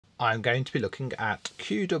I'm going to be looking at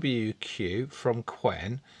QwQ from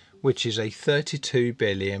Qwen, which is a 32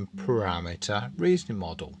 billion parameter reasoning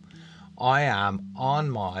model. I am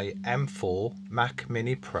on my M4 Mac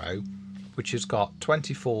Mini Pro, which has got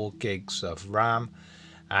 24 gigs of RAM,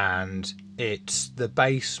 and it's the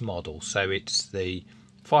base model, so it's the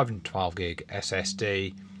 512 gig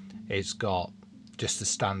SSD. It's got just the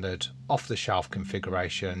standard off-the-shelf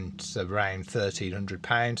configuration. It's around £1,300,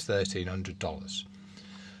 $1,300.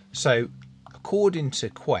 So according to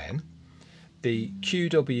Qwen, the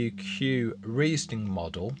QwQ reasoning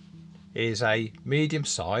model is a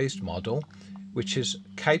medium-sized model which is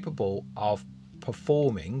capable of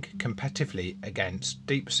performing competitively against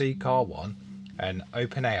DeepSeek R1 and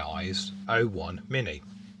OpenAI's O1 Mini.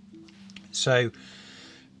 So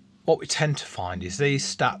what we tend to find is these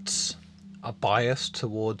stats are biased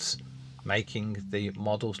towards making the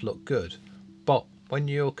models look good, but when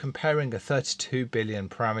you're comparing a 32 billion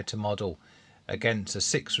parameter model against a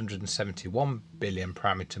 671 billion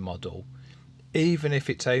parameter model, even if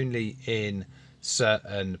it's only in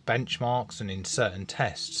certain benchmarks and in certain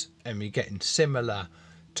tests and we're getting similar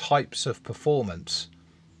types of performance,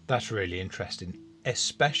 that's really interesting,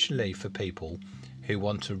 especially for people who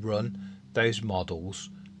want to run those models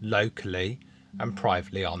locally and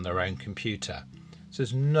privately on their own computer. So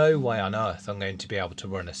there's no way on earth I'm going to be able to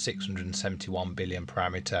run a 671 billion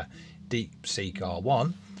parameter DeepSeek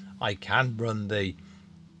R1. I can run the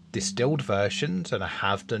distilled versions, and I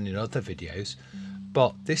have done in other videos,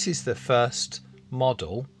 but this is the first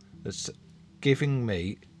model that's giving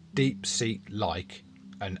me DeepSeek like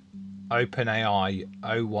an OpenAI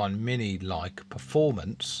O1 Mini like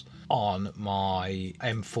performance on my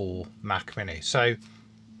M4 Mac Mini. So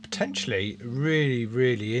potentially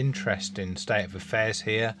really interesting state of affairs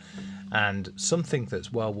here, and something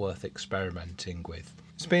that's well worth experimenting with.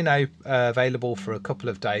 It's been available for a couple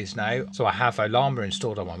of days now, so I have Ollama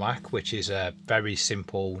installed on my Mac, which is a very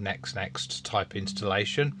simple next type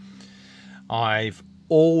installation. I've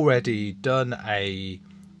already done a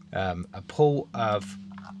pull of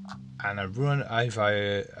and a run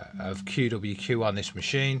over of QwQ on this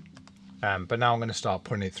machine, but now I'm going to start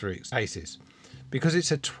putting it through its paces. Because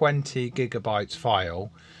it's a 20 gigabytes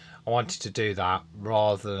file, I wanted to do that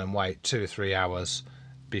rather than wait 2 or 3 hours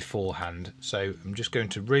beforehand. So I'm just going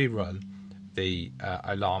to rerun the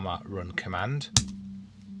Ollama run command.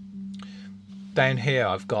 Down here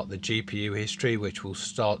I've got the GPU history, which we'll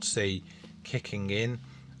start to see kicking in.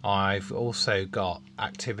 I've also got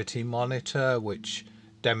activity monitor, which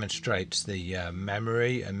demonstrates the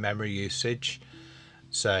memory and memory usage.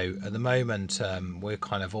 So at the moment we're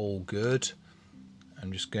kind of all good.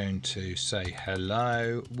 I'm just going to say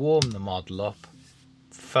hello, warm the model up.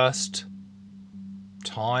 First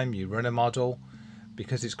time you run a model,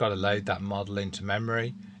 because it's got to load that model into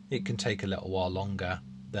memory, it can take a little while longer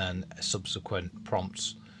than subsequent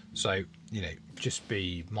prompts. So, just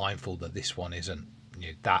be mindful that this one isn't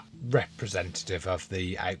that representative of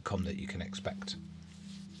the outcome that you can expect.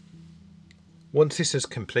 Once this has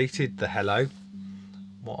completed the hello,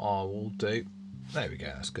 what I will do, there we go,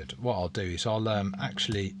 that's good. What I'll do is I'll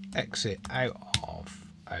actually exit out of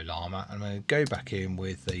Ollama, and I'm going to go back in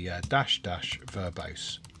with the dash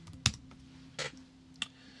verbose.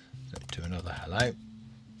 So do another hello.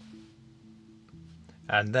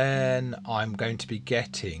 And then I'm going to be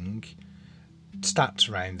getting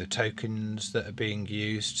stats around the tokens that are being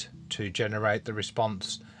used to generate the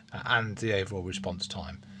response and the overall response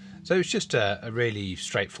time. So it's just a really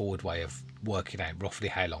straightforward way of working out roughly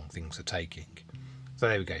how long things are taking. So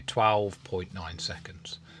there we go, 12.9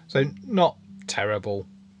 seconds. So not terrible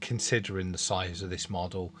considering the size of this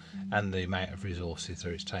model and the amount of resources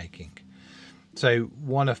that it's taking. So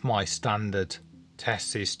one of my standard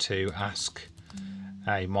tests is to ask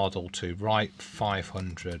a model to write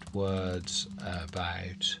 500 words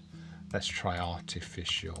about, let's try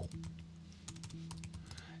artificial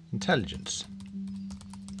intelligence.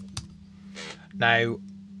 Now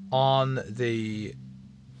on the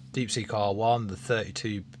DeepSeek R1, the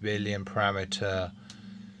 32 billion parameter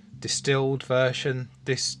distilled version,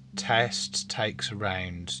 this test takes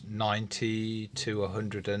around 90 to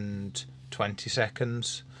 120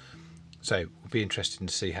 seconds. So it'll be interesting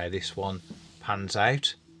to see how this one pans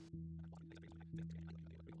out.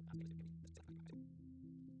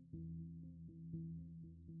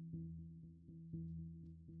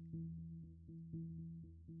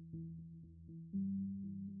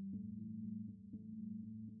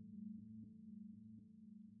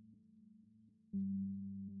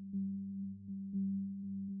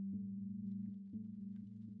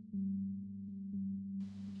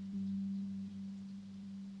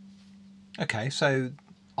 Okay, so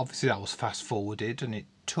obviously that was fast forwarded, and it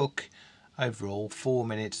took overall 4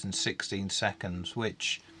 minutes and 16 seconds,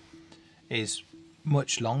 which is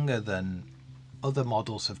much longer than other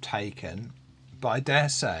models have taken, but I dare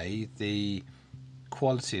say the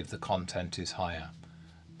quality of the content is higher.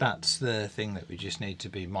 That's the thing that we just need to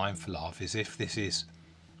be mindful of, is if this is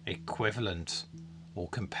equivalent or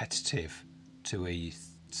competitive to a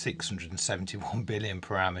 671 billion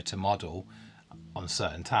parameter model on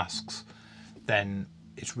certain tasks, then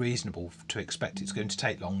it's reasonable to expect it's going to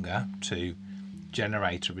take longer to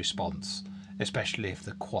generate a response, especially if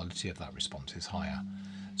the quality of that response is higher.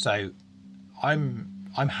 So I'm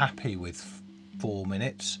happy with 4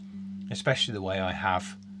 minutes, especially the way I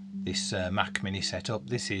have this Mac Mini set up.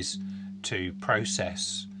 This is to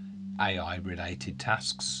process AI related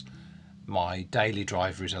tasks. My daily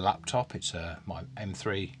driver is a laptop. It's my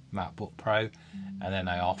M3 MacBook Pro, and then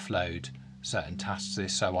I offload certain tasks to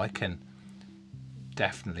this, so I can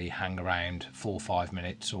definitely hang around 4 or 5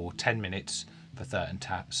 minutes or 10 minutes for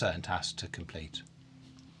certain tasks to complete.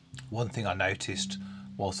 One thing I noticed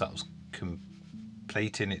whilst that was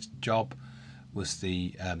completing its job was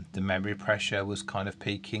the memory pressure was kind of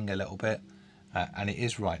peaking a little bit, and it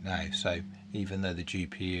is right now. So even though the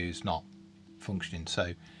GPU is not functioning,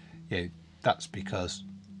 so that's because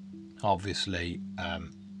obviously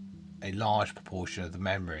a large proportion of the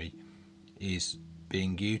memory is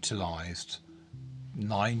being utilised.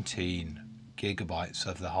 19 gigabytes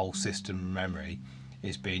of the whole system memory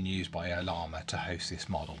is being used by Ollama to host this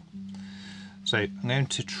model. So I'm going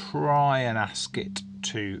to try and ask it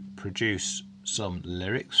to produce some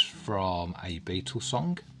lyrics from a Beatles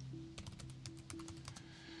song.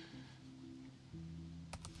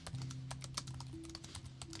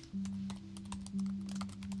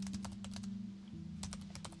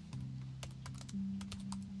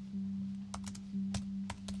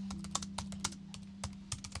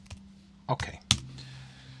 Okay,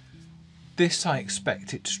 this I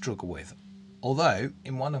expect it to struggle with, although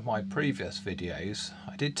in one of my previous videos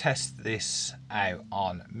I did test this out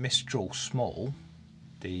on Mistral Small,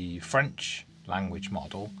 the French language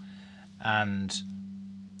model, and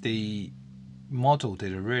the model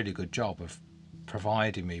did a really good job of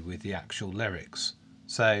providing me with the actual lyrics.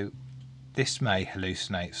 So this may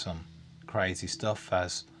hallucinate some crazy stuff,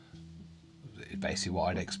 as basically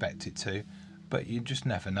what I'd expect it to, but you just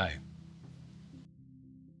never know.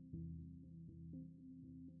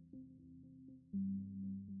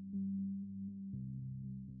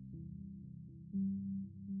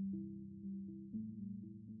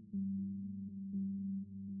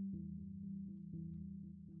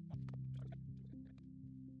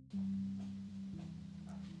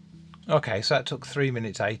 Okay, so that took 3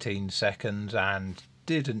 minutes 18 seconds and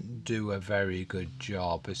didn't do a very good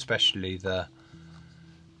job, especially the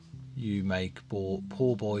 "you make poor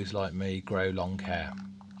boys like me grow long hair,"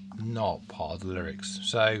 not part of the lyrics.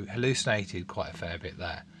 So hallucinated quite a fair bit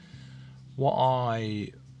there. What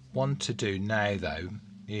I want to do now though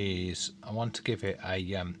is I want to give it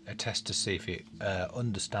a test to see if it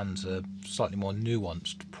understands a slightly more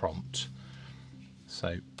nuanced prompt.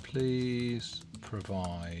 So please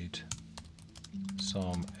provide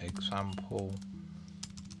some example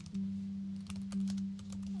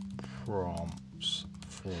prompts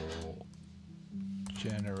for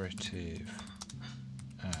generative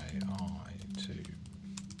AI to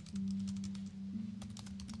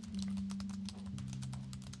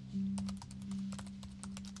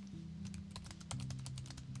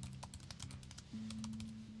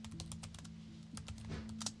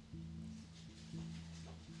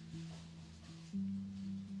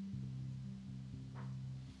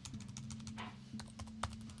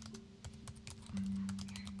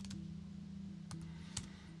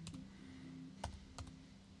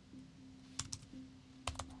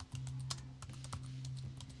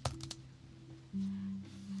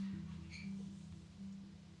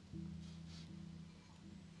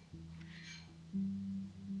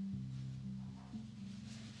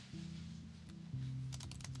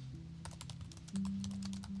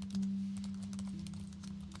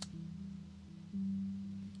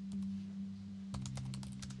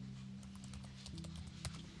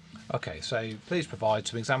Okay, so please provide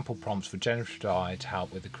some example prompts for generative AI to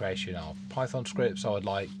help with the creation of Python scripts. So I'd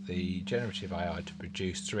like the generative AI to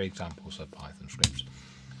produce 3 examples of Python scripts.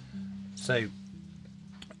 So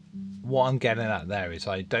what I'm getting at there is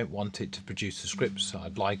I don't want it to produce the scripts.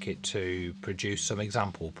 I'd like it to produce some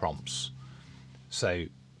example prompts. So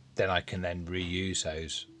then I can then reuse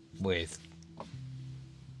those with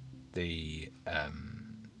the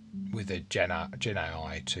Gen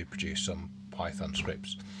AI to produce some Python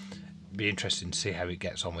scripts. be interesting to see how it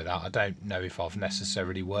gets on with that. I don't know if I've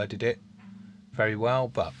necessarily worded it very well,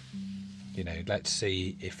 but you know, let's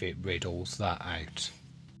see if it riddles that out.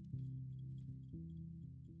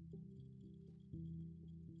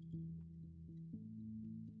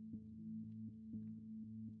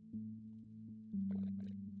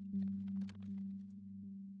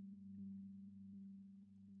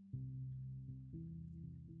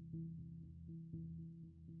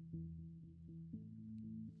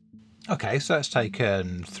 Okay, so that's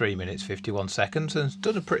taken 3 minutes 51 seconds and it's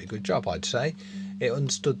done a pretty good job, I'd say. It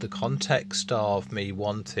understood the context of me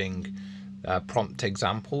wanting prompt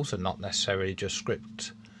examples and not necessarily just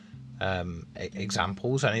script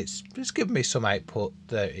examples, and it's given me some output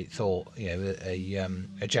that it thought, you know,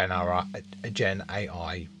 a Gen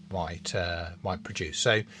AI might produce.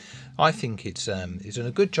 So I think it's done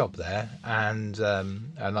a good job there, and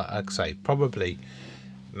like I say, probably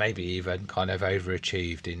maybe even kind of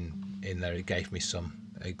overachieved in there. It gave me some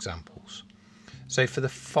examples. So for the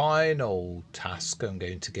final task I'm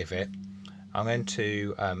going to give it, I'm going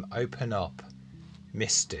to open up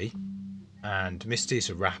MSTY, and MSTY is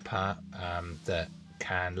a wrapper that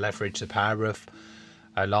can leverage the power of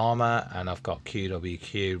Ollama, and I've got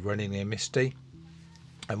QwQ running in MSTY.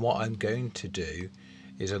 And what I'm going to do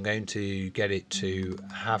is I'm going to get it to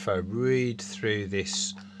have a read through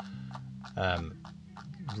this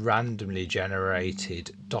randomly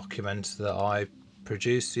generated document that I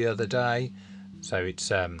produced the other day. So it's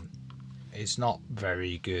not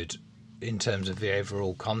very good in terms of the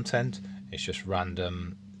overall content. It's just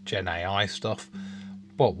random Gen AI stuff.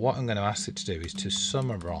 But what I'm going to ask it to do is to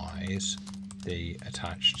summarize the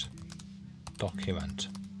attached document.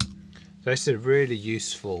 So this is a really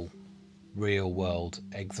useful real world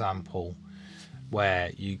example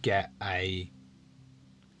where you get a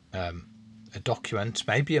document,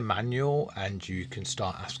 maybe a manual, and you can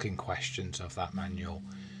start asking questions of that manual.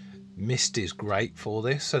 MSTY is great for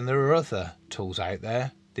this, and there are other tools out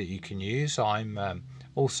there that you can use. I'm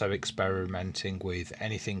also experimenting with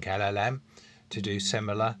Anything LLM to do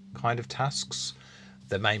similar kind of tasks.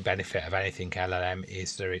 The main benefit of Anything LLM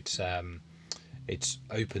is that it's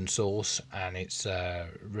open source and it's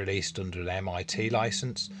released under an MIT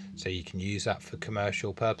license, so you can use that for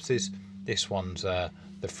commercial purposes. This one's the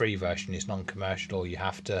free version is non-commercial, or you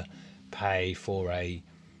have to pay for a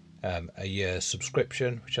year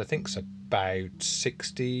subscription, which I think is about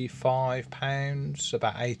 £65,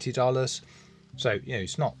 about $80. So you know,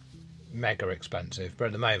 it's not mega expensive, but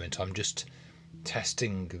at the moment I'm just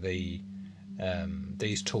testing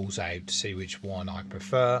these tools out to see which one I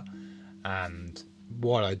prefer. And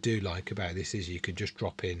what I do like about this is you can just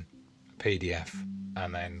drop in a PDF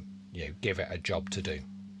and then, you know, give it a job to do.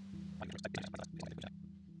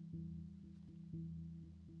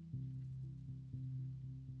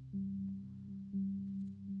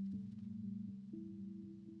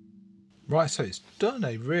 Right, so it's done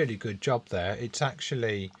a really good job there. It's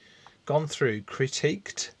actually gone through,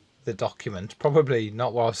 critiqued the document, probably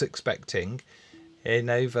not what I was expecting. In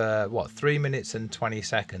over, 3 minutes and 20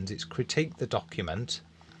 seconds, it's critiqued the document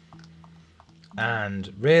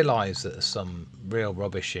and realised that there's some real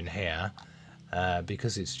rubbish in here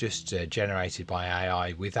because it's just generated by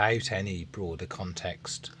AI without any broader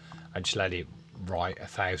context. I just let it write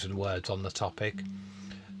 1,000 words on the topic.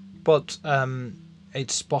 But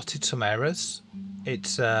it's spotted some errors.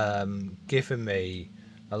 It's given me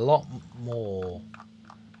a lot more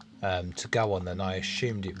to go on than I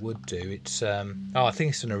assumed it would do. It's I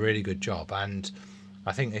think it's done a really good job, and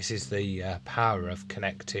I think this is the power of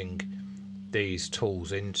connecting these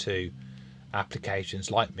tools into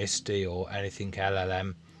applications like MSTY or Anything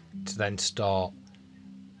LLM to then start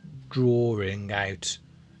drawing out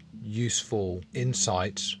useful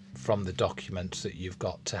insights from the documents that you've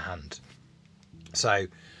got to hand. So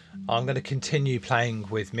I'm going to continue playing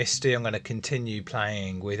with MSTY. I'm going to continue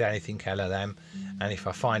playing with Anything LLM, and if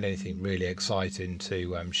I find anything really exciting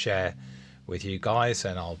to share with you guys,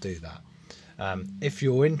 then I'll do that. If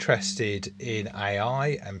you're interested in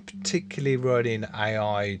AI, and particularly running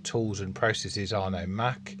AI tools and processes on a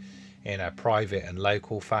Mac in a private and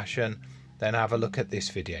local fashion, then have a look at this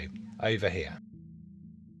video over here.